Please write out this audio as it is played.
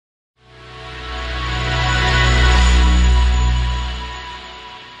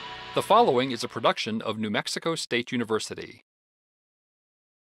The following is a production of New Mexico State University.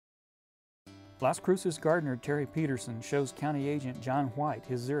 Las Cruces Gardener Terry Peterson shows County Agent John White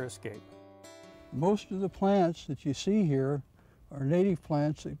his Xeriscape. Most of the plants that you see here are native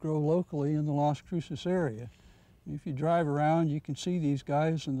plants that grow locally in the Las Cruces area. If you drive around, you can see these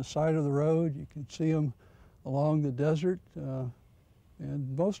guys on the side of the road. You can see them along the desert.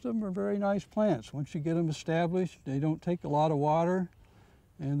 And most of them are very nice plants. Once you get them established, they don't take a lot of water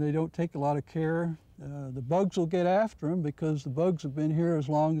and they don't take a lot of care. The bugs will get after them because the bugs have been here as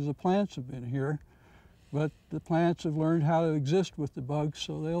long as the plants have been here. But the plants have learned how to exist with the bugs,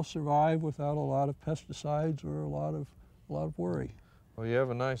 so they'll survive without a lot of pesticides or a lot of worry. Well, you have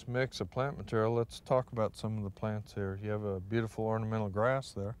a nice mix of plant material. Let's talk about some of the plants here. You have a beautiful ornamental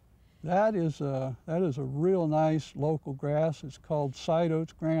grass there. That is a real nice local grass. It's called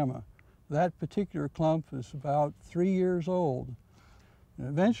Sideoats grama. That particular clump is about 3 years old. And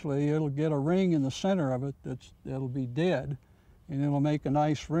eventually it'll get a ring in the center of it that'll be dead, and it'll make a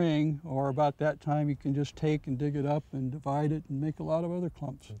nice ring, or about that time you can just take and dig it up and divide it and make a lot of other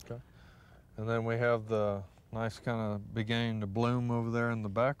clumps. Okay. And then we have the nice kind of beginning to bloom over there in the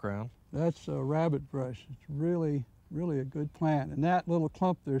background. That's a rabbitbrush. It's really a good plant. In that little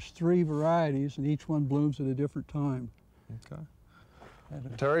clump there's 3 varieties, and each one blooms at a different time. Okay.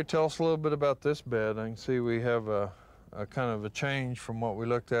 Terry, tell us a little bit about this bed. I can see we have a kind of a change from what we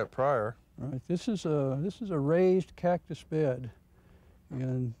looked at prior. Right. This is a raised cactus bed,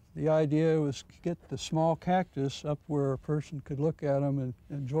 and the idea was to get the small cactus up where a person could look at them and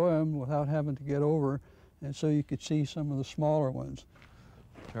enjoy them without having to get over, and so you could see some of the smaller ones.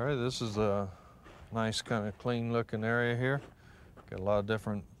 Terry, this is a nice kind of clean looking area here. Got a lot of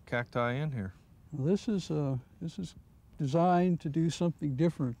different cacti in here. Well, this is designed to do something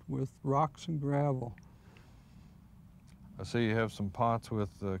different with rocks and gravel. I see you have some pots with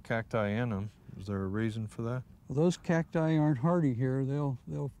cacti in them. Is there a reason for that? Well, those cacti aren't hardy here.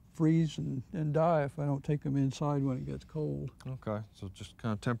 They'll freeze and die if I don't take them inside when it gets cold. Okay, so just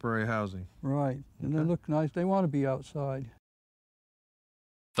kind of temporary housing. Right, and they look nice. They want to be outside.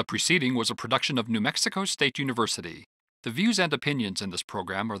 The preceding was a production of New Mexico State University. The views and opinions in this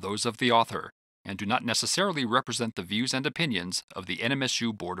program are those of the author and do not necessarily represent the views and opinions of the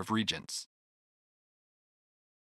NMSU Board of Regents.